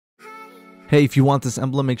Hey, if you want this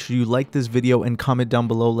emblem, make sure you like this video and comment down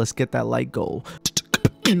below. Let's get that like goal.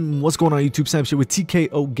 What's going on YouTube? Snapchat with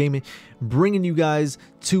TKO Gaming, bringing you guys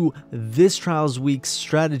to this Trials Week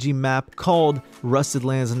strategy map called Rusted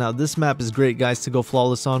Lands. Now this map is great, guys, to go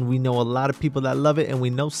flawless on. We know a lot of people that love it and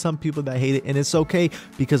we know some people that hate it, and it's okay,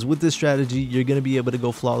 because with this strategy you're going to be able to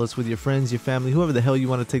go flawless with your friends, your family, whoever the hell you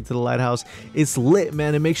want to take to the lighthouse. It's lit,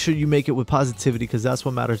 man, and make sure you make it with positivity, because that's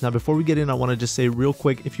what matters. Now before we get in, I want to just say real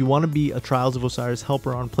quick, if you want to be a Trials of Osiris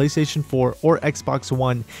helper on PlayStation 4 or Xbox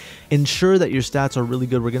One, ensure that your stats are really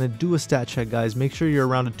good. We're going to do a stat check, guys. Make sure you're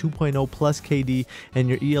around a 2.0 plus KD and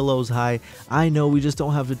your ELO is high. I know we just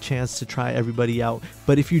don't have a chance to try everybody out,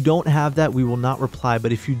 but if you don't have that, we will not reply.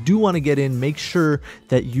 But if you do want to get in, make sure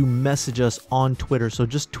that you message us on Twitter. So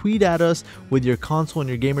just tweet at us with your console and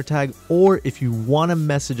your gamer tag, or if you want to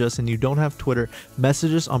message us and you don't have Twitter,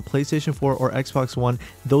 message us on PlayStation 4 or Xbox One.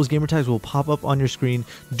 Those gamer tags will pop up on your screen.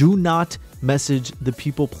 Do not message the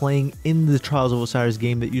people playing in the Trials of Osiris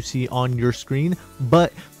game that you see on your screen,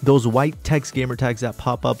 but those white text gamer tags that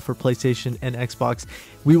pop up for PlayStation and Xbox,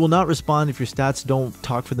 we will not respond if your stats don't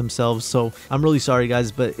talk for themselves. So I'm really sorry,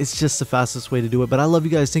 guys, but it's just the fastest way to do it. But I love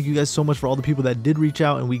you guys. Thank you guys so much for all the people that did reach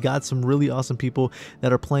out, and we got some really awesome people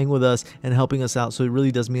that are playing with us and helping us out, so it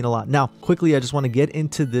really does mean a lot. Now quickly, I just want to get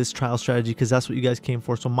into this trial strategy because that's what you guys came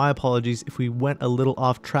for, so my apologies if we went a little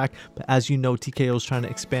off track, but as you know, TKO is trying to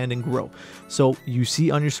expand and grow. So you see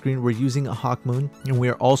on your screen, we're using a Hawk Moon, and we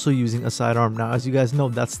are also using a sidearm. Now as you guys know,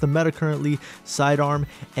 that's the meta currently, sidearm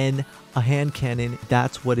and a hand cannon.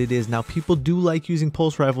 That's what it is. Now people do like using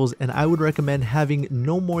pulse rifles, and I would recommend having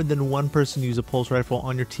no more than one person use a pulse rifle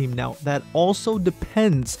on your team. Now that also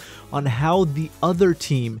depends on how the other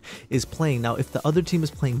team is playing. Now if the other team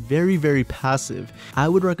is playing very passive, I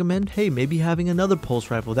would recommend, hey, maybe having another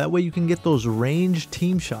pulse rifle. That way you can get those range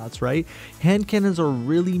team shots, right? Hand cannons are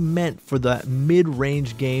really meant for that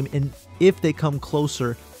mid-range game, and if they come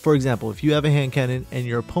closer, for example, if you have a hand cannon and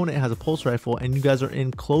your opponent has a pulse rifle and you guys are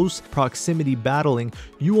in close proximity battling,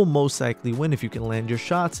 you will most likely win if you can land your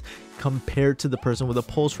shots compared to the person with a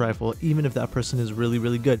pulse rifle, even if that person is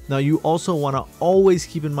really good. Now you also want to always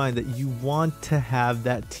keep in mind that you want to have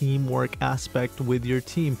that teamwork aspect with your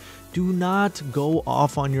team. Do not go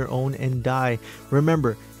off on your own and die.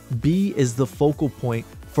 Remember, B is the focal point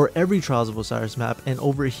for every Trials of Osiris map, and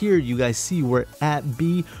over here you guys see we're at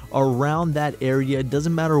B, around that area. It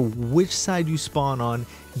doesn't matter which side you spawn on,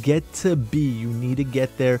 get to B. You need to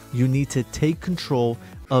get there. You need to take control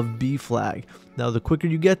of B flag. Now the quicker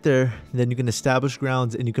you get there, then you can establish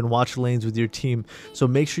grounds and you can watch lanes with your team. So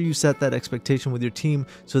make sure you set that expectation with your team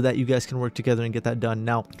so that you guys can work together and get that done.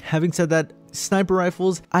 Now having said that, sniper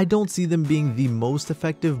rifles, I don't see them being the most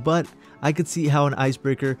effective, but I could see how an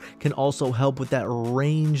icebreaker can also help with that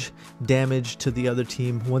range damage to the other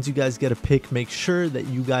team. Once you guys get a pick, make sure that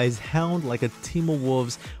you guys hound like a team of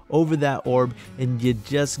wolves over that orb and you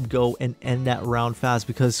just go and end that round fast,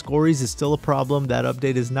 because scories is still a problem. That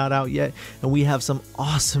update is not out yet, and we have some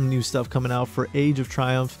awesome new stuff coming out for Age of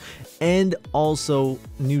Triumph, and also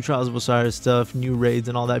new Trials of Osiris stuff, new raids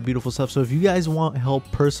and all that beautiful stuff. So if you guys want help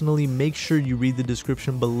personally, make sure you read the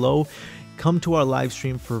description below. Come to our live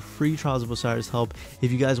stream for free Trials of Osiris help.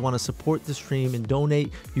 If you guys want to support the stream and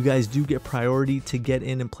donate, you guys do get priority to get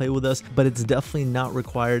in and play with us, but it's definitely not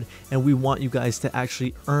required, and we want you guys to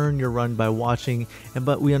actually earn your run by watching.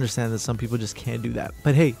 But we understand that some people just can't do that.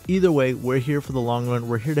 But hey, either way, we're here for the long run.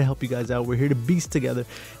 We're here to help you guys out. We're here to beast together,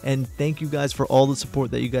 and thank you guys for all the support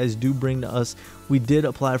that you guys do bring to us. We did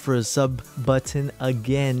apply for a sub button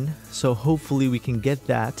again, so hopefully we can get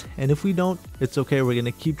that, and if we don't, it's okay. We're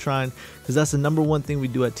gonna keep trying, because that's the #1 thing we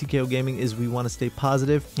do at TKO Gaming, is we want to stay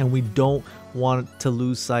positive and we don't want to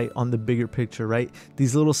lose sight on the bigger picture, right?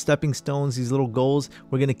 These little stepping stones, these little goals,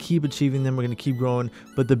 we're going to keep achieving them, we're going to keep growing,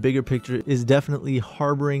 but the bigger picture is definitely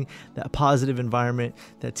harboring that positive environment,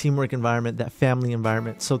 that teamwork environment, that family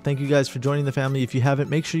environment. So thank you guys for joining the family. If you haven't,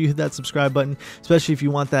 make sure you hit that subscribe button, especially if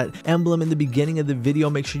you want that emblem in the beginning of the video.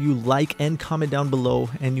 Make sure you like and comment down below,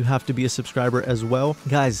 and you have to be a subscriber as well.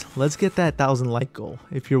 Guys, let's get that 1,000 like goal.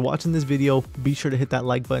 If you're watching this video, be sure to hit that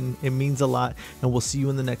like button. It means a lot, and we'll see you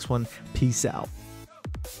in the next one. Peace out.